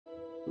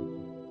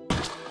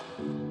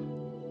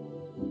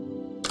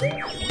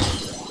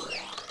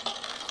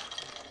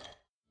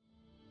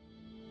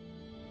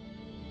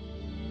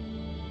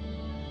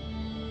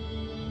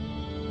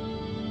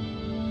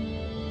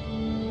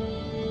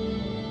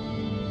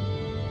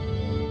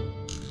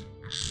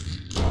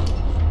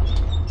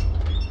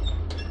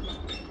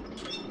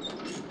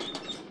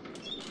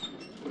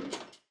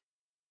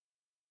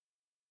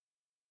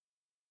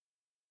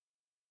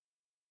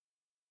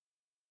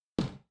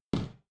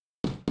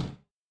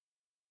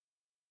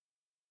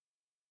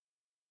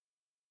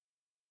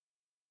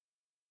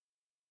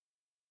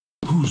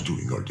Who's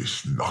doing all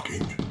this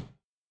knocking?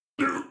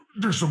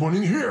 There's someone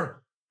in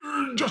here.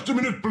 Just a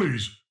minute,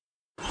 please.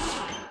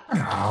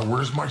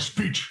 Where's my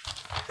speech?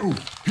 Oh,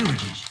 here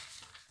it is.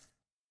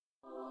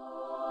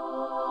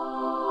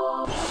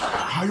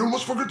 I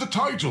almost forgot the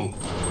title.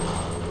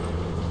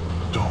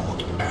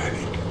 Don't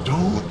panic.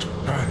 Don't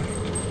panic.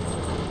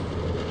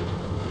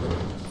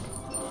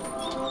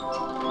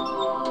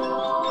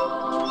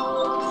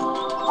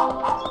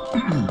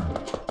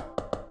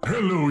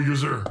 Hello,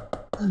 user.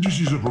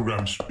 This is a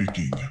program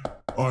speaking.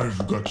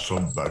 I've got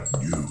some bad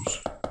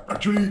news.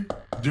 Actually,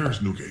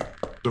 there's no game.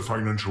 The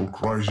financial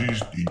crisis,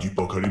 the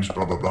apocalypse,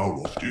 blah blah blah,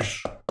 all of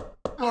this.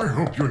 I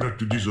hope you're not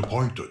too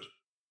disappointed.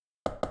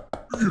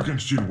 You can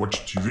still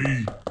watch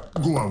TV,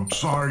 go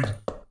outside,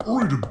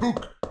 read a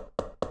book.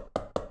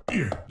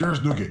 Yeah,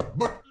 there's no game,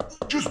 but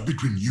just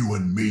between you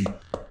and me,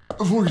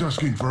 avoid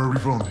asking for a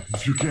refund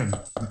if you can.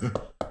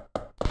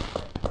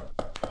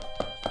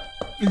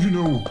 You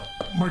know,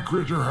 my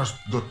creator has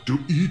got to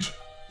eat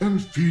and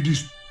feed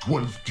his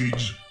 12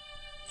 kids.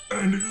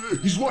 And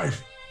his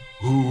wife,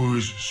 who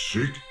is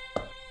sick.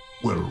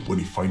 Well, when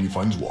he finally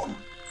finds one.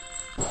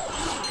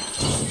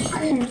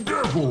 Oh,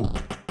 careful!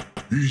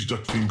 Is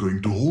that thing going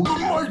to hold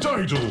my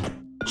title?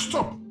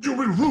 Stop! You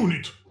will ruin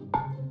it!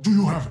 Do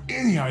you have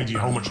any idea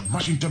how much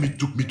machine time it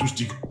took me to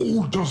stick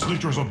all those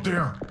letters up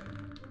there?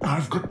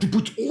 I've got to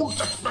put all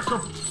that back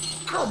up.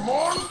 Come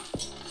on!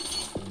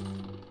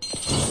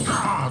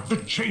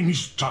 The chain is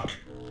stuck.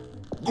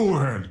 Go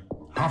ahead.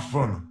 Have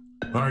fun.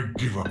 I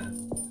give up.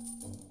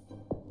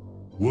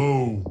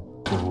 Whoa,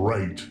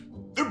 great.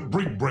 The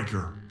Brick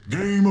Breaker,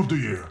 Game of the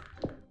Year.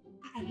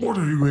 What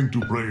are you going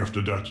to play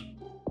after that?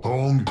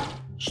 Pong?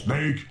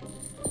 Snake?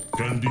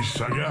 Candy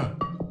Saga?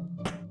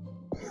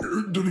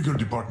 The legal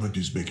department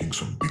is making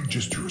some big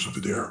gestures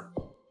over there.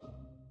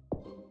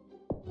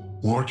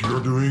 What you're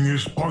doing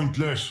is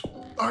pointless.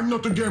 I'm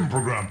not a game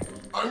program.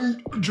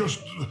 I'm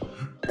just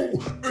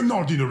an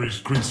ordinary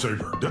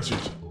screensaver, that's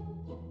it.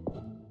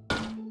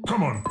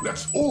 Come on,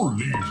 let's all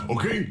leave,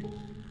 okay?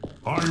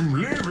 I'm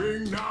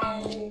leaving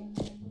now!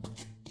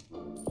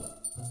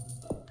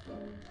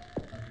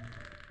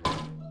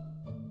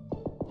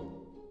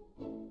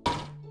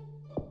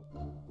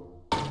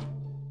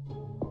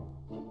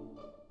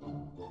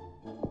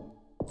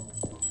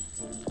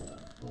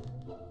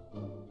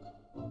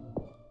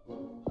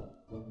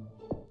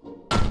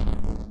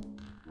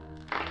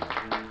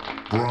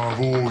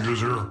 Bravo,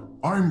 user.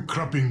 I'm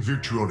clapping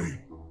virtually.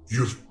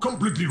 You've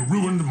completely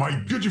ruined my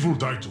beautiful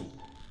title.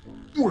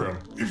 Well,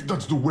 if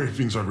that's the way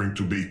things are going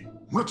to be,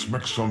 let's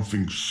make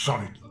something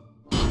solid.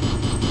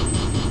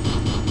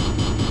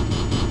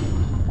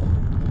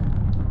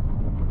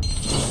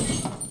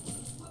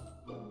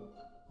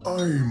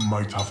 I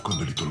might have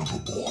gone a little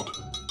overboard.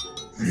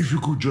 If you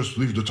could just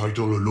leave the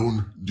title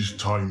alone this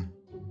time.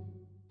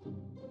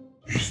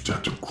 Is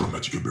that a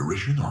grammatic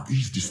aberration or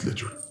is this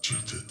letter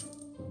tilted?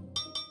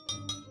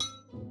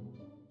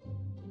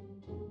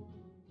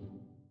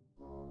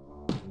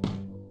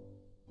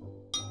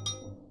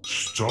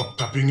 Stop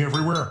tapping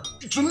everywhere.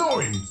 It's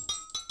annoying.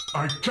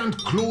 I can't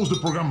close the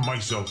program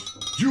myself.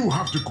 You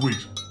have to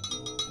quit.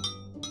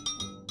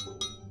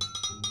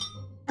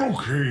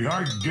 Okay,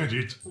 I get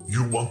it.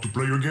 You want to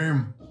play a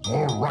game?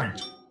 All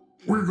right.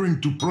 We're going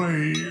to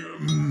play...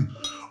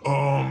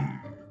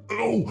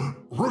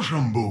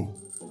 Rochambeau.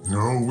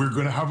 No, we're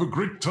gonna have a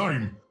great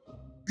time.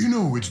 You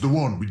know, it's the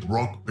one with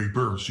rock,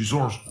 paper,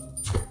 scissors.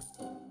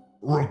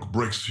 Rock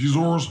breaks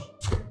scissors.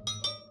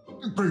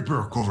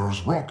 Paper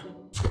covers rock.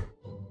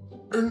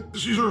 And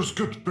scissors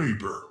cut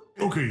paper.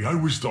 Okay, I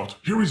will start.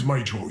 Here is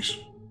my choice.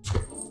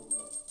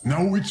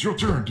 Now it's your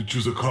turn to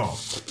choose a card.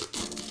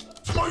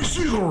 My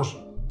scissors!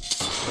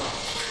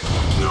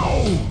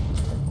 No!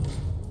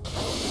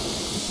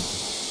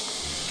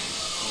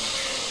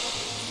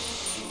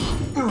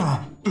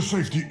 The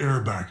safety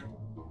airbag.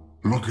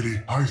 Luckily,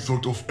 I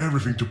thought of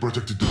everything to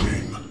protect the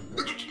game.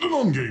 The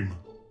non-game.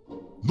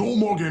 No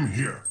more game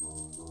here.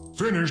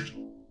 Finished.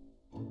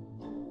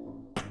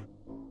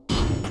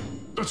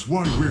 That's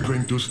why we're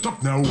going to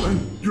stop now and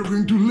you're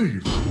going to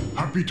leave.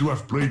 Happy to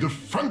have played a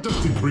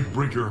fantastic Brick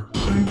Breaker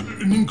and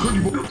an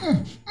incredible...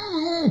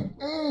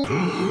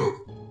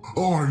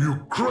 Are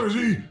you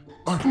crazy?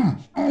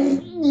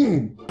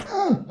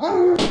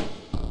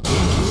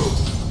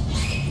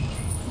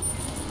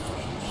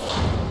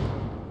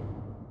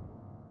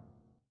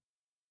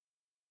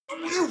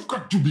 You've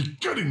got to be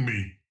kidding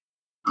me!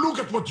 Look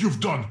at what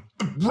you've done!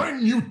 A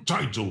brand new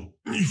title!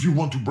 If you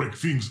want to break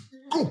things,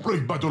 go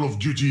play Battle of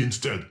Duty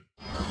instead.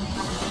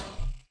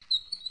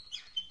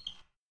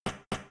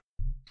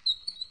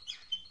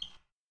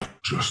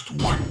 Just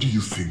what do you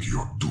think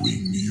you're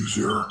doing,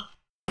 user?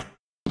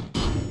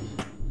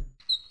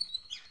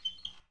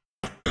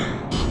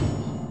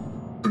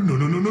 No,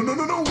 no, no, no, no,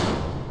 no, no!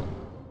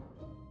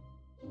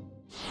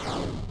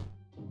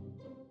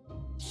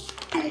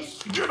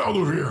 Get out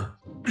of here!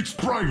 It's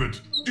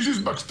private! This is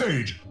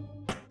backstage!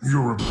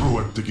 You're a pro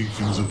at taking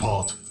things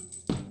apart.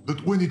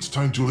 But when it's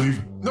time to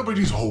leave,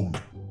 nobody's home.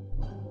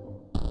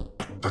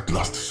 That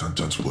last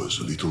sentence was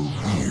a little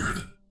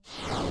weird.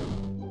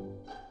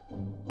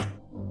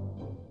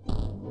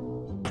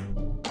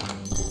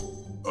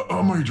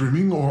 Am I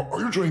dreaming, or are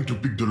you trying to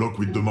pick the lock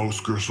with the mouse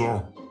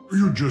cursor?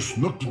 You just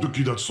knocked the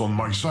key that's on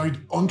my side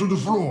onto the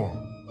floor.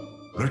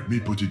 Let me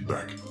put it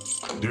back.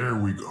 There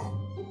we go.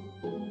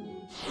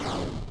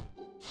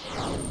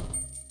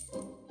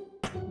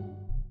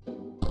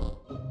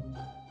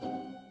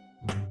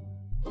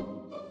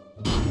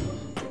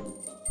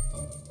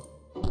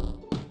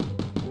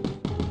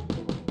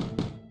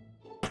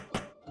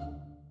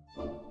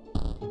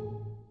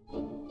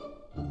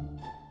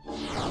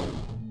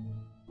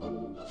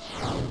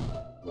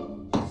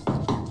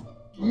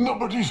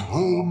 Nobody's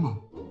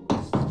home.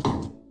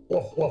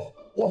 Woof, woof,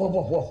 woof,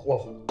 woof, woof,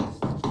 woof.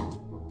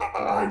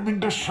 I'm in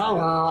the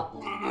shower.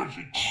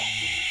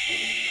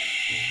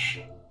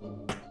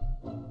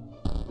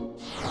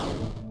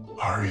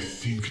 I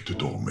think the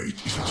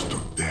doormate isn't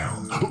stuck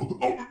down.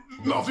 Oh,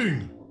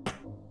 nothing!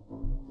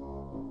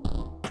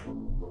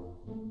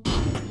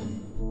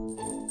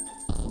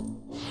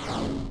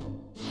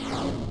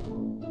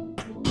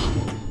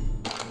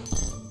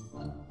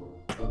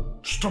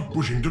 Stop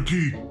pushing the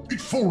key. It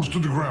falls to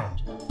the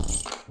ground.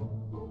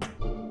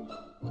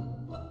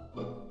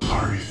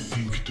 I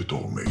think the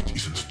doormate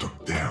isn't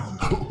stuck down.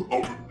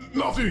 Oh,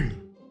 nothing!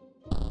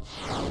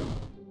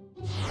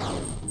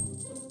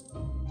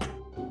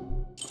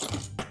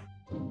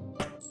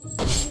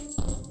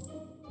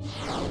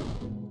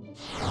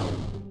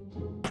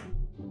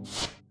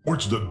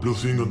 What's that blue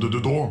thing under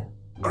the door?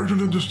 I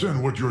don't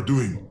understand what you're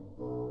doing.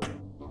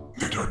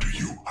 Neither do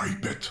you, I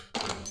bet.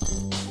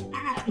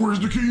 Where's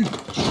the key?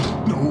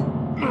 No.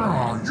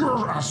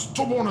 You're as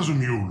stubborn as a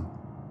mule.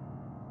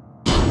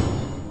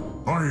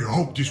 I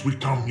hope this will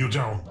calm you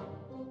down.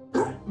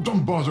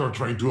 Don't bother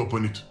trying to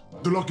open it.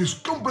 The lock is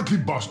completely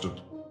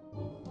busted.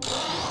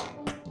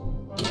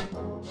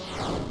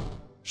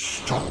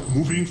 Stop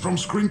moving from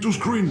screen to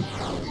screen.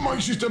 My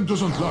system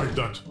doesn't like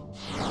that.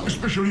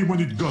 Especially when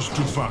it goes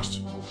too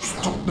fast.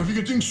 Stop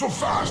navigating so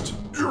fast.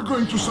 You're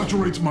going to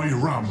saturate my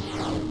RAM.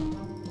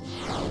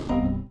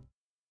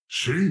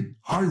 See?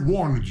 I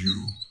warned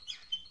you.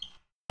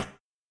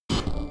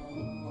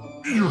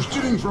 You're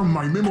stealing from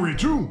my memory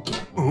too?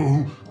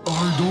 Oh,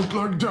 I don't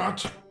like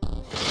that.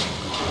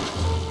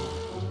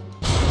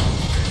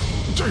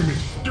 Damn it,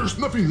 there's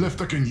nothing left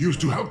I can use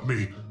to help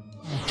me.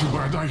 Too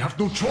bad I have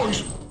no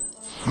choice.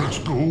 Let's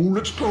go,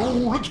 let's go,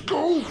 let's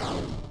go!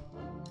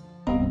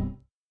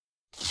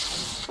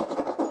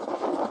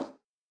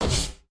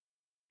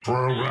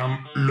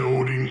 Program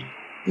loading.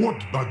 What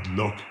bad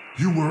luck.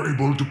 You were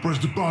able to press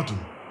the button.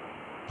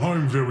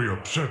 I'm very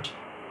upset.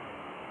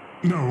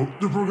 No,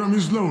 the program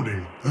is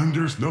loading, and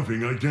there's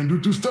nothing I can do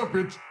to stop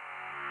it.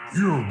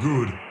 You're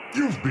good.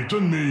 You've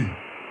beaten me.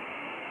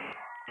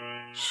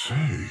 Say,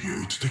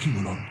 it's taking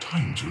a long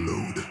time to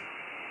load.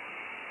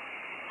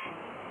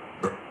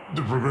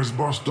 The progress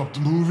bar stopped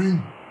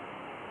moving.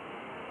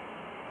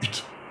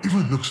 It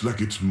even looks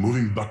like it's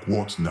moving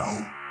backwards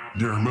now.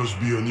 There must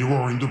be an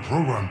error in the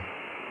program.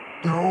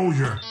 Oh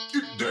yeah,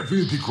 it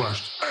definitely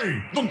crashed.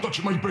 Hey, don't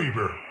touch my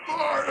paper.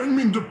 I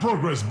mean the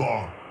progress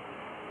bar.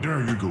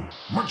 There you go.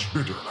 Much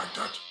better like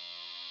that.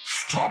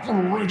 Stop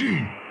already!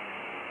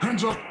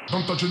 Hands up,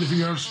 don't touch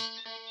anything else.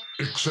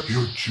 Except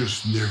you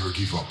just never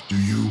give up, do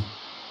you?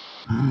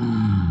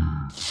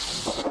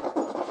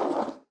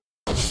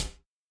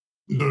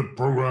 The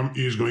program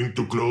is going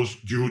to close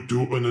due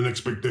to an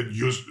unexpected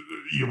use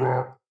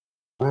error.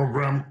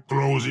 Program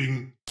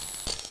closing.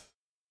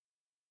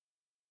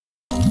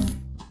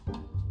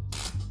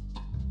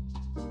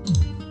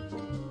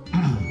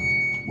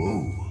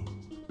 Whoa.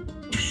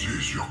 This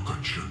is your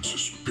conscience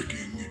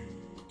speaking.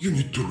 You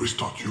need to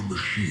restart your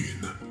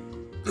machine.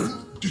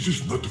 And this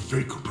is not a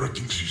fake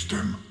operating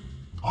system.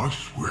 I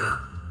swear.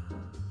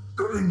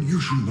 And you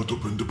should not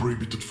open the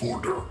prohibited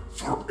folder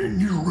for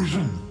any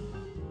reason.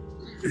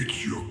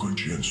 It's your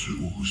conscience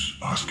who's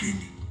asking.